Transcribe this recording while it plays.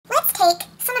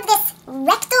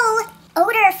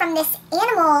from this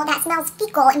animal that smells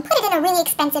fecal and put it in a really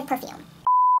expensive perfume.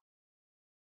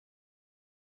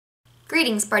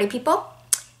 Greetings, party people.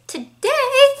 Today,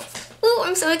 ooh,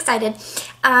 I'm so excited.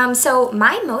 So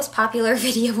my most popular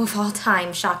video of all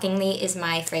time, shockingly, is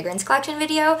my fragrance collection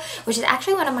video, which is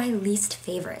actually one of my least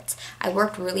favorites. I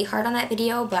worked really hard on that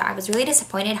video, but I was really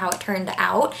disappointed how it turned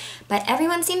out, but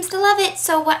everyone seems to love it.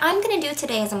 So what I'm gonna do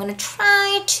today is I'm gonna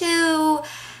try to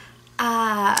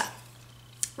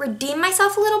redeem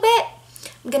myself a little bit.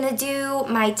 I'm gonna do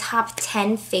my top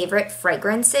 10 favorite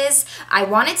fragrances. I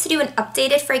wanted to do an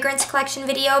updated fragrance collection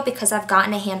video because I've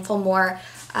gotten a handful more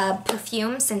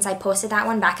perfumes since I posted that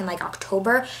one back in like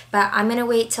October, but I'm gonna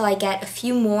wait till I get a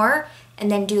few more and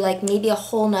then do like maybe a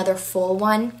whole nother full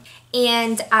one.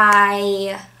 And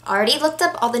I already looked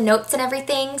up all the notes and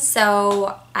everything,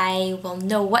 so I will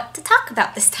know what to talk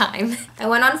about this time. I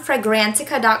went on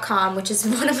Fragrantica.com, which is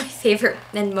one of my favorite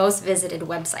and most visited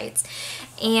websites,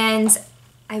 and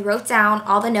I wrote down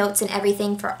all the notes and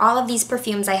everything for all of these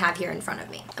perfumes I have here in front of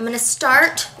me. I'm gonna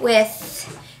start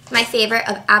with my favorite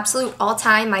of absolute all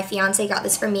time. My fiance got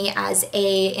this for me as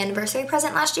a anniversary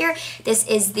present last year. This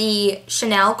is the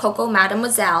Chanel Coco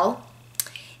Mademoiselle.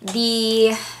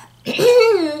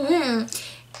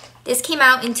 This came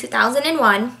out in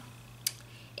 2001.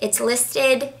 It's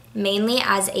listed mainly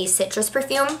as a citrus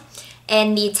perfume,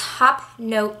 and the top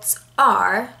notes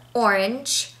are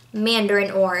orange, mandarin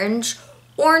orange,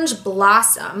 orange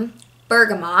blossom,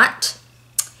 bergamot.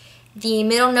 The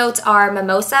middle notes are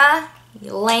mimosa,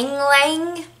 ylang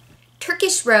ylang,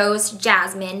 Turkish rose,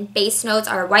 jasmine. Base notes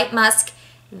are white musk,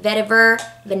 vetiver,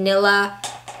 vanilla,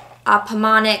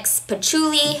 apomonyx,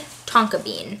 patchouli, tonka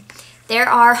bean. There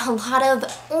are a lot of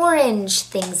orange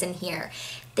things in here.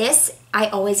 This I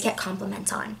always get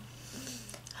compliments on.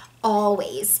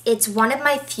 Always. It's one of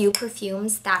my few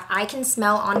perfumes that I can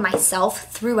smell on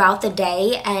myself throughout the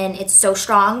day, and it's so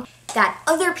strong that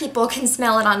other people can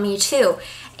smell it on me too.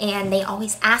 And they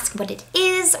always ask what it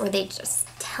is, or they just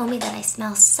tell me that I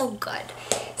smell so good.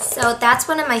 So that's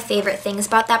one of my favorite things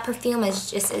about that perfume, is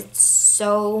just it's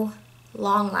so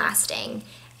long lasting,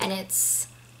 and it's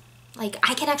like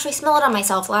I can actually smell it on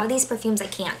myself. A lot of these perfumes I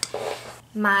can't.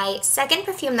 My second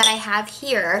perfume that I have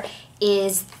here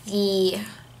is the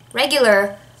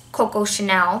regular Coco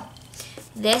Chanel.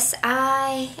 This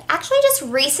I actually just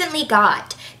recently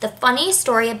got. The funny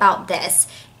story about this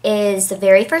is the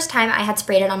very first time I had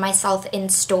sprayed it on myself in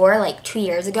store like 2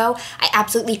 years ago, I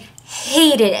absolutely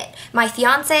hated it. My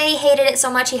fiance hated it so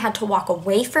much he had to walk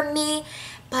away from me,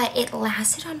 but it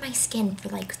lasted on my skin for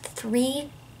like 3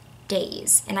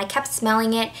 days, and I kept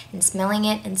smelling it and smelling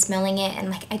it and smelling it, and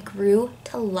like I grew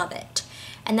to love it.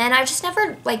 And then I just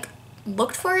never like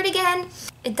looked for it again.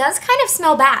 It does kind of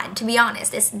smell bad, to be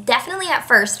honest. It's definitely at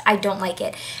first I don't like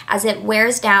it. As it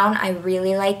wears down, I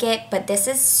really like it, but this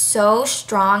is so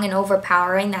strong and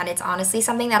overpowering that it's honestly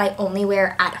something that I only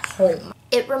wear at home.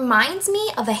 It reminds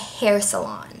me of a hair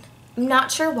salon. I'm not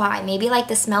sure why. Maybe like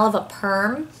the smell of a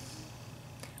perm,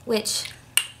 which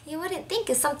you wouldn't think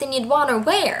is something you'd want to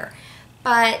wear.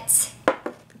 But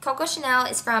Coco Chanel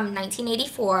is from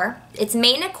 1984. Its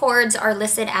main accords are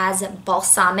listed as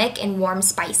balsamic and warm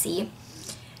spicy.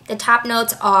 The top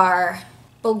notes are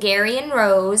Bulgarian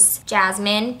rose,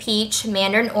 jasmine, peach,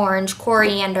 mandarin orange,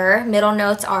 coriander. Middle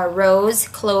notes are rose,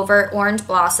 clover, orange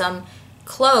blossom,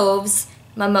 cloves,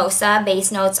 mimosa.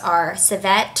 Base notes are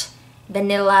civet,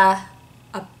 vanilla,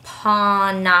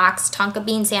 apomonyx, tonka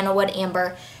bean, sandalwood,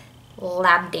 amber,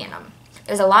 labdanum.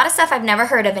 There's a lot of stuff I've never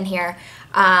heard of in here.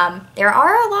 There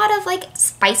are a lot of like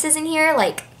spices in here,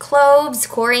 like cloves,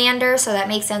 coriander, so that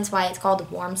makes sense why it's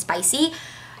called warm spicy,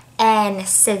 and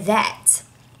civet.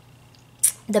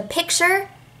 The picture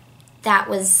that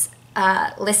was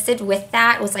listed with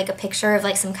that was like a picture of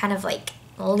like some kind of like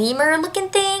lemur looking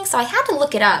thing, so I had to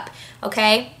look it up,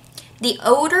 okay? The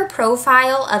odor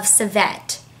profile of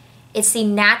civet. It's the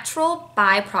natural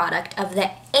byproduct of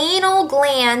the anal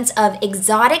glands of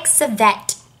exotic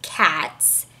civet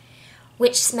cats,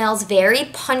 which smells very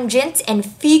pungent and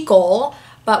fecal,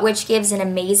 but which gives an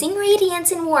amazing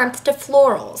radiance and warmth to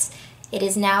florals. It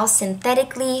is now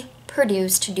synthetically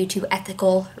produced due to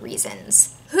ethical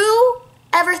reasons. Who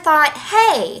ever thought,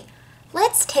 hey,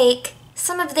 let's take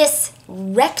some of this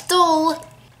rectal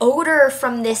odor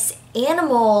from this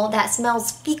animal that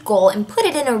smells fecal and put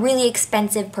it in a really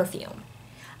expensive perfume?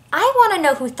 I want to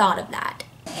know who thought of that.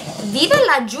 Viva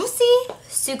la Juicy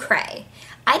Sucre.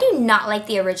 I do not like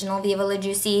the original Viva la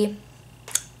Juicy.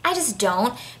 I just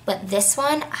don't, but this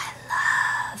one I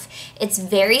love. It's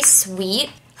very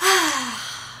sweet.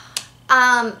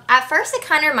 At first it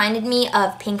kind of reminded me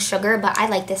of Pink Sugar, but I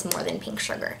like this more than Pink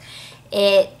Sugar.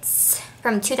 It's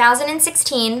from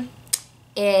 2016.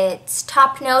 Its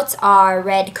top notes are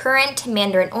red currant,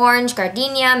 mandarin orange,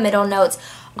 gardenia. Middle notes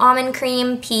almond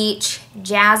cream, peach,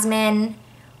 jasmine,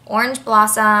 orange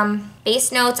blossom.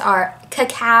 Base notes are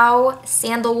cacao,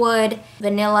 sandalwood,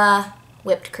 vanilla,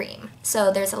 whipped cream.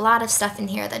 So there's a lot of stuff in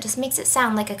here that just makes it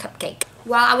sound like a cupcake.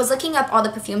 While I was looking up all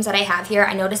the perfumes that I have here,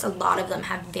 I noticed a lot of them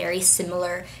have very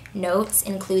similar notes,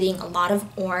 including a lot of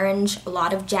orange, a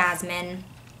lot of jasmine.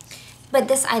 But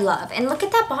this I love. And look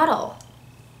at that bottle.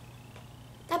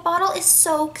 That bottle is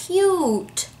so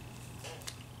cute.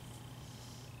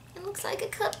 It looks like a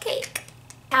cupcake.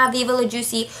 I have Viva La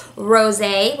Juicy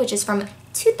Rosé, which is from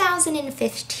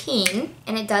 2015,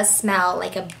 and it does smell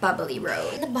like a bubbly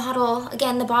rose. The bottle,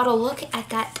 again, the bottle, look at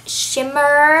that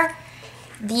shimmer.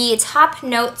 The top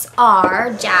notes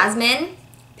are jasmine,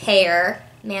 pear,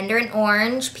 mandarin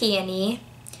orange, peony.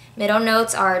 Middle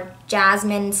notes are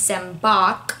jasmine,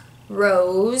 sambac,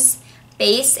 rose,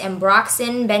 base,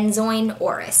 ambroxan, benzoin,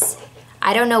 orris.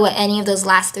 I don't know what any of those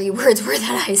last three words were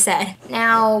that I said.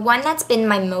 Now, one that's been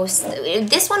my most,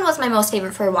 this one was my most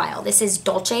favorite for a while. This is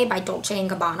Dolce by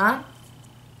Dolce&Gabbana.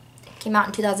 It came out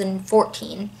in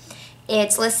 2014.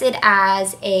 It's listed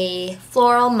as a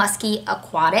floral, musky,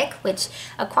 aquatic, which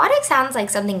aquatic sounds like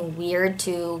something weird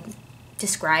to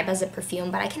describe as a perfume,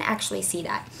 but I can actually see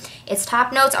that. Its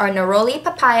top notes are neroli,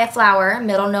 papaya flower.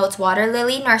 Middle notes water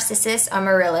lily, narcissus,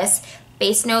 amaryllis.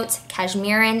 Base notes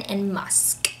cashmere and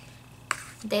musk.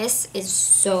 This is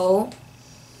so,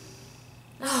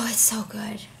 oh, it's so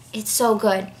good. It's so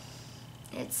good.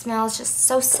 It smells just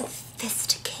so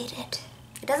sophisticated.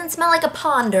 It doesn't smell like a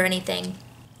pond or anything.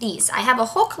 These, I have a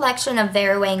whole collection of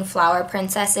Vera Wang flower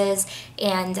princesses,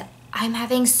 and I'm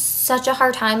having such a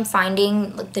hard time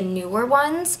finding like the newer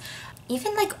ones.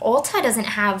 Even like Ulta doesn't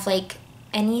have like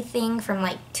anything from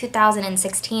like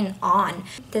 2016 on.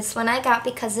 This one I got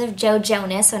because of Joe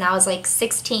Jonas when I was like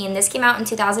 16. This came out in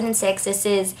 2006. This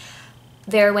is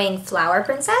Vera Wang Flower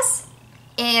Princess.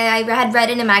 And I had read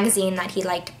in a magazine that he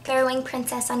liked Vera Wang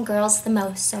Princess on girls the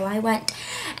most. So I went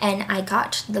and I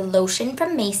got the lotion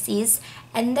from Macy's.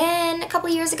 And then a couple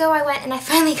years ago I went and I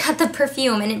finally got the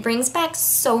perfume, and it brings back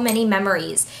so many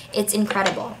memories. It's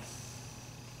incredible.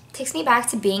 It takes me back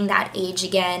to being that age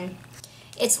again.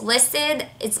 It's listed,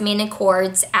 its main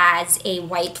accords, as a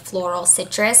white floral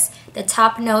citrus. The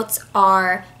top notes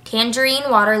are tangerine,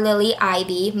 water lily,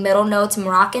 ivy. Middle notes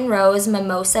Moroccan rose,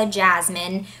 mimosa,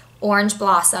 jasmine, orange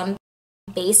blossom.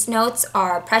 Base notes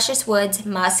are precious woods,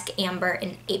 musk, amber,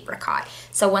 and apricot.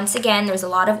 So once again, there's a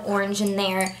lot of orange in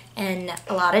there and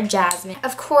a lot of jasmine.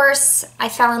 Of course, I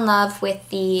fell in love with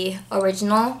the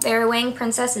original Vera Wang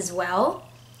Princess as well.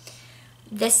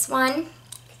 This one's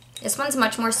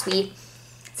much more sweet.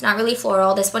 It's not really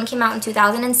floral. This one came out in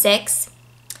 2006.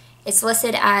 It's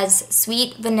listed as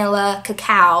sweet vanilla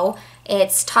cacao.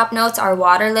 Its top notes are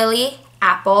water lily,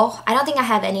 apple. I don't think I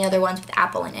have any other ones with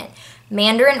apple in it.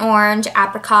 Mandarin orange,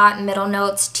 apricot. Middle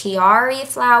notes tiare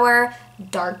flower,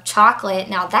 dark chocolate.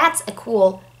 Now that's a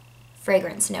cool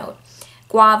fragrance note.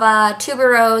 Guava,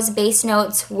 tuberose. Base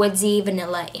notes woodsy,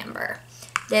 vanilla, amber.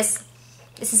 This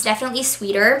is definitely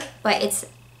sweeter, but it's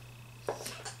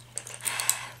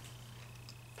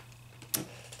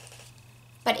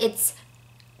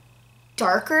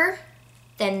darker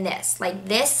than this. Like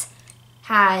this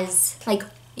has, like,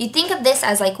 you think of this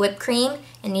as like whipped cream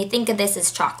and you think of this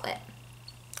as chocolate.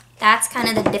 That's kind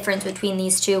of the difference between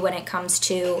these two when it comes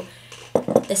to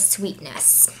the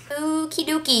sweetness. Okie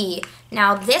dokie.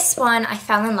 Now this one I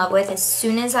fell in love with as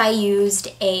soon as I used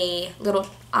a little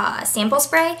sample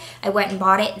spray. I went and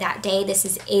bought it that day. This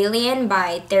is Alien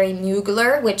by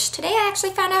MUGLER, which today I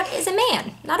actually found out is a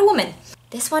man, not a woman.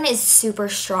 This one is super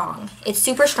strong. It's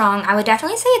super strong. I would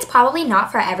definitely say it's probably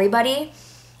not for everybody.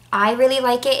 I really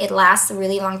like it. It lasts a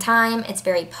really long time. It's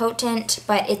very potent,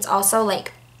 but it's also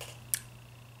like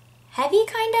heavy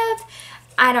kind of.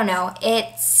 I don't know. It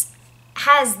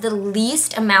has the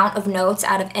least amount of notes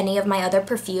out of any of my other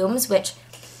perfumes, which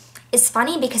is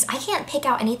funny because I can't pick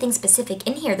out anything specific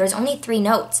in here. There's only 3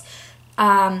 notes.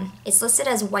 It's listed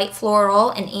as white floral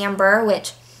and amber,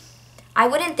 which I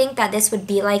wouldn't think that this would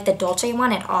be like the Dolce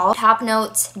one at all. Top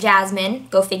notes, jasmine,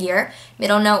 go figure.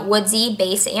 Middle note, woodsy,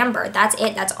 base, amber. That's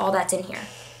it. That's all that's in here.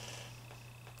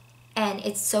 And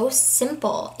it's so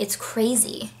simple. It's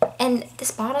crazy. And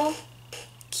this bottle,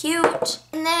 cute.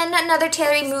 And then another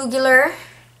MUGLER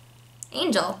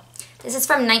Angel. This is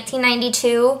from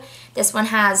 1992. This one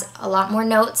has a lot more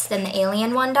notes than the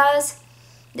Alien one does.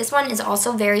 This one is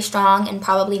also very strong and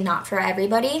probably not for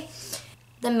everybody.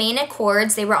 The main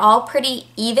accords, they were all pretty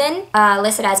even,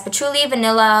 listed as patchouli,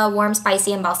 vanilla, warm,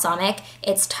 spicy, and balsamic.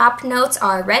 Its top notes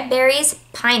are red berries,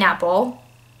 pineapple,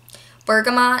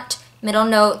 bergamot, middle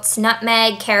notes,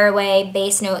 nutmeg, caraway,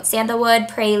 base notes, sandalwood,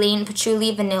 praline, patchouli,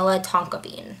 vanilla, tonka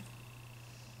bean.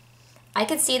 I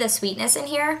could see the sweetness in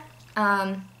here.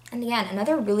 And again,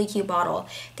 another really cute bottle.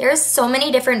 There's so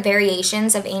many different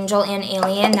variations of Angel and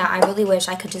Alien that I really wish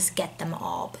I could just get them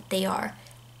all, but they are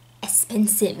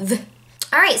expensive.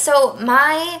 All right, so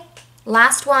my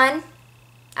last one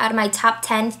out of my top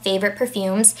 10 favorite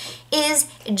perfumes is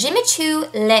Choo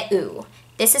Leu.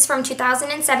 This is from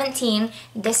 2017.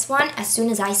 This one, as soon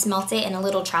as I smelt it in a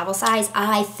little travel size,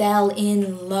 I fell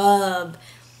in love.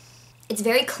 It's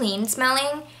very clean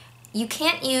smelling. You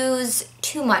can't use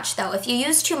too much though. If you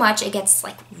use too much, it gets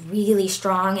like really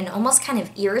strong and almost kind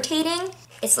of irritating.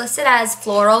 It's listed as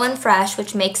floral and fresh,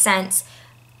 which makes sense.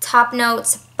 Top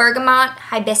notes, bergamot,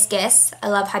 hibiscus, I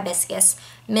love hibiscus,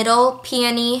 middle,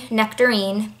 peony,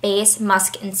 nectarine, base,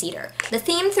 musk, and cedar. The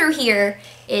theme through here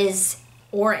is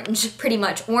orange, pretty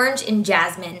much, orange and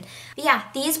jasmine. But yeah,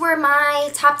 these were my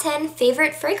top 10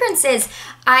 favorite fragrances.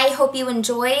 I hope you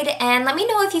enjoyed, and let me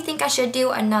know if you think I should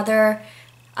do another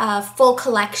full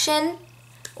collection,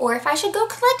 or if I should go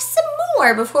collect some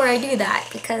more before I do that,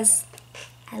 because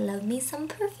I love me some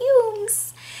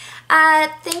perfumes.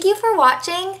 Thank you for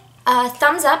watching.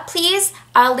 Thumbs up, please.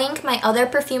 I'll link my other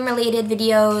perfume-related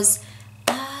videos.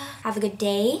 Have a good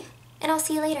day, and I'll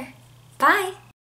see you later. Bye.